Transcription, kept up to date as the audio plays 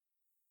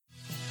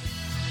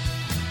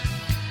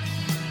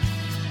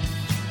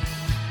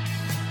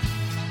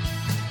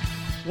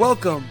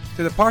Welcome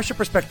to the Parsha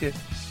Perspective.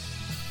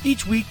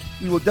 Each week,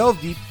 we will delve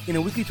deep in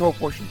a weekly Torah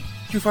portion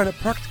to find a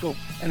practical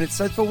and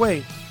insightful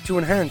way to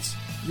enhance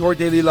your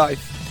daily life.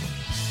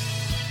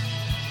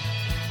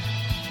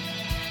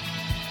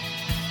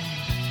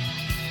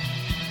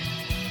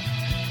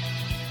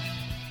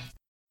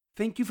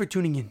 Thank you for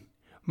tuning in.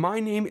 My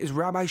name is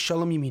Rabbi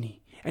Shalom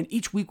Yamini, and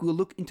each week we will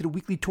look into the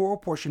weekly Torah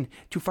portion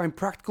to find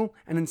practical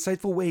and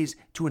insightful ways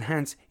to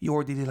enhance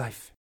your daily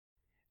life.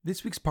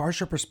 This week's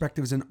Parsha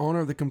Perspective is in honor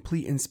of the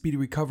complete and speedy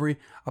recovery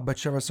of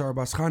Bat-Sheva Sarah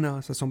Bas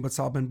Chana, Sason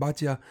Batzal Ben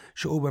Batya,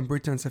 Shaul Ben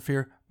Brita, and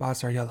Safir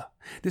Bas Aryela.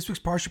 This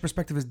week's Parsha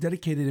Perspective is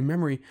dedicated in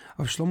memory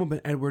of Shlomo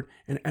Ben Edward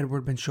and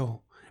Edward Ben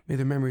Shaul. May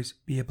their memories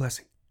be a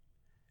blessing.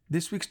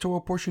 This week's Torah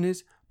portion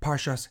is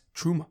Parshas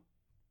Terumah.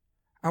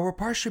 Our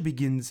Parsha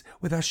begins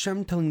with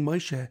Hashem telling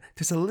Moshe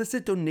to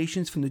solicit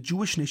donations from the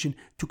Jewish nation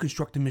to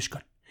construct a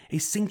Mishkan, a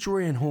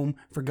sanctuary and home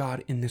for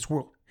God in this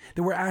world.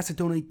 They were asked to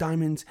donate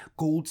diamonds,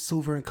 gold,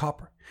 silver, and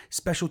copper,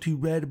 specialty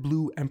red,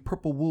 blue, and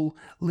purple wool,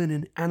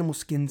 linen, animal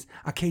skins,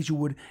 acacia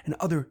wood, and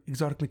other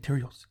exotic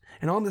materials.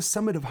 And on the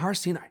summit of Har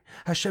Sinai,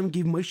 Hashem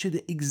gave Moshe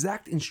the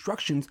exact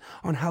instructions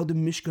on how the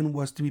Mishkan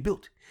was to be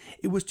built.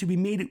 It was to be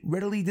made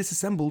readily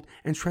disassembled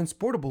and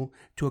transportable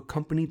to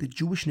accompany the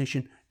Jewish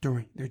nation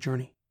during their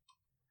journey.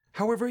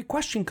 However, a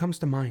question comes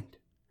to mind.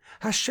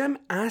 Hashem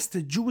asked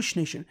the Jewish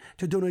nation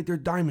to donate their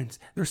diamonds,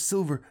 their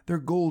silver, their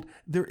gold,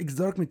 their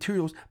exotic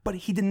materials, but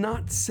he did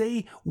not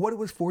say what it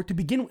was for to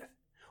begin with.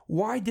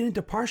 Why didn't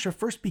the Parsha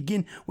first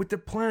begin with the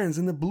plans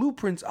and the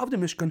blueprints of the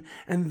Mishkan,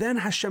 and then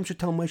Hashem should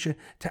tell Moshe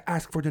to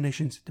ask for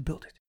donations to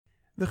build it?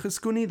 The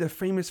Chizkuni, the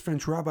famous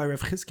French rabbi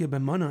Rav Chizkiah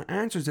ben Mana,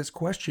 answers this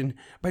question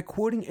by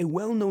quoting a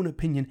well-known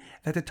opinion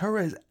that the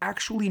Torah is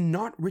actually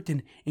not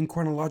written in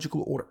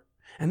chronological order.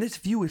 And this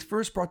view is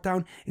first brought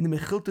down in the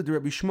Mechilta de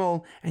Rabbi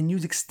Shmuel and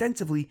used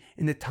extensively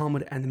in the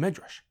Talmud and the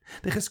Medrash.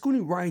 The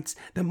Chizkuni writes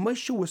that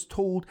Moshe was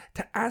told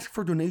to ask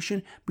for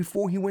donation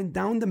before he went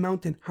down the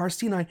mountain Har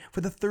Sinai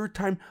for the third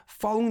time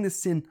following the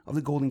sin of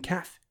the golden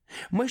calf.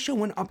 Moshe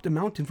went up the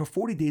mountain for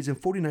 40 days and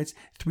 40 nights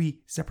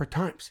 3 separate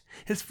times.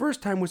 His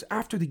first time was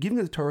after the giving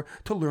of the Torah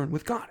to learn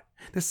with God.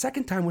 The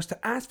second time was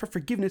to ask for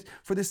forgiveness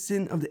for the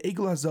sin of the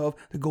Egel Hazav,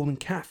 the golden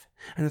calf.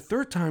 And the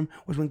third time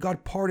was when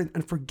God pardoned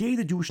and forgave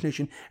the Jewish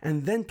nation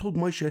and then told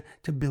Moshe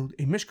to build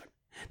a Mishkan.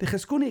 The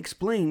Chizkuni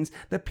explains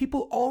that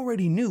people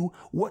already knew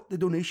what the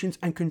donations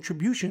and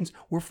contributions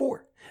were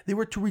for. They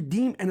were to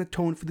redeem and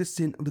atone for the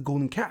sin of the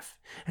golden calf.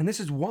 And this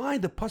is why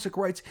the Pasuk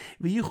writes,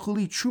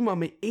 V'yichuli truma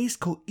me'es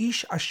kol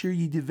ish asher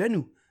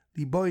yidivenu,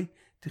 liboy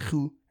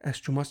tichu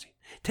es trumasi.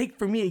 Take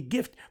from me a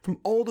gift from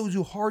all those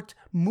whose heart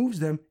moves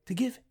them to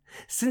give.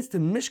 Since the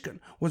Mishkan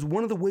was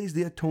one of the ways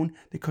they atoned,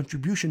 the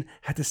contribution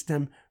had to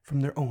stem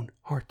from their own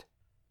heart.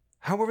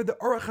 However, the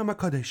Aruch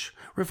HaKadosh,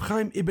 Rav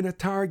Chaim Ibn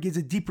Attar, gives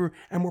a deeper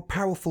and more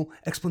powerful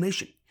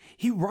explanation.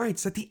 He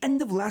writes at the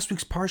end of last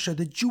week's Parsha,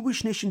 the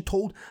Jewish nation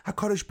told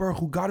HaKadosh Baruch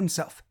Hu, God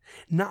himself,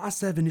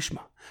 Na'aseh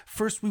v'nishma,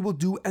 first we will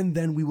do and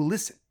then we will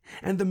listen.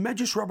 And the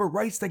Medrash Rabbah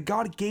writes that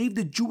God gave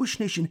the Jewish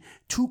nation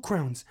 2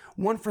 crowns,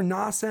 one for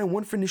Naaseh and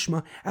one for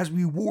Nishma, as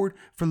reward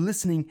for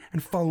listening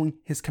and following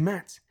his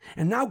commands.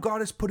 And now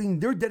God is putting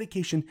their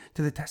dedication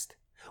to the test.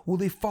 Will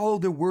they follow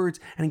their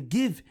words and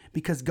give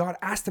because God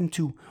asked them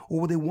to, or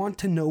will they want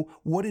to know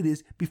what it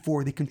is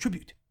before they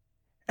contribute?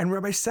 And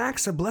Rabbi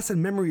Sachs, of blessed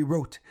memory,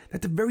 wrote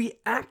that the very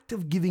act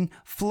of giving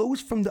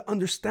flows from the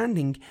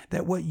understanding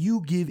that what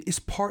you give is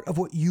part of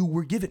what you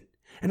were given,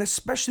 and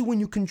especially when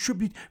you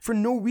contribute for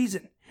no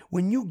reason.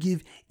 When you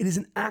give, it is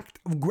an act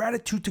of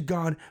gratitude to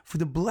God for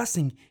the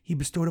blessing he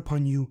bestowed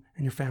upon you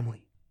and your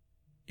family.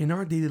 In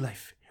our daily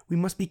life, we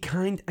must be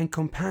kind and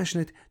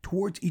compassionate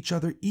towards each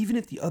other, even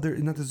if the other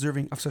is not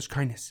deserving of such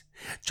kindness.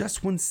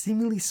 Just one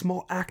seemingly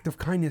small act of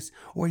kindness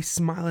or a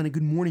smile and a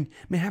good morning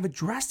may have a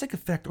drastic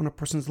effect on a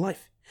person's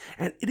life.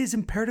 And it is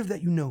imperative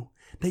that you know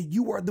that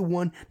you are the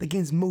one that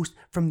gains most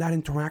from that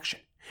interaction.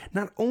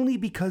 Not only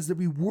because the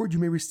reward you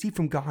may receive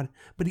from God,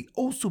 but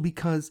also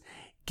because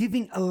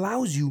giving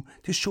allows you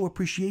to show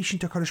appreciation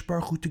to HaKadosh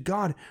Baruch Hu, to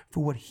God,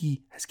 for what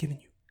he has given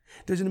you.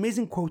 There's an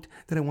amazing quote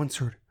that I once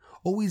heard.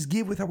 Always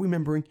give without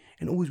remembering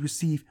and always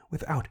receive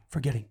without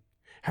forgetting.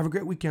 Have a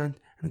great weekend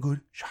and a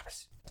good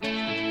Shabbos.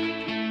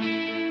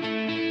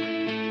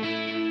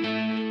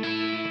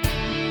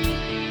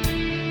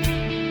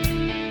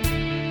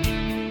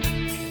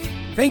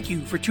 Thank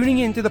you for tuning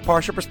in to the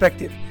Parsha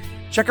Perspective.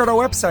 Check out our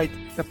website,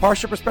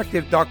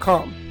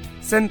 theparshaperspective.com.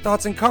 Send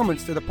thoughts and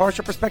comments to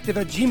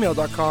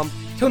theparshaperspective@gmail.com.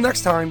 Till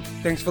next time,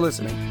 thanks for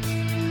listening.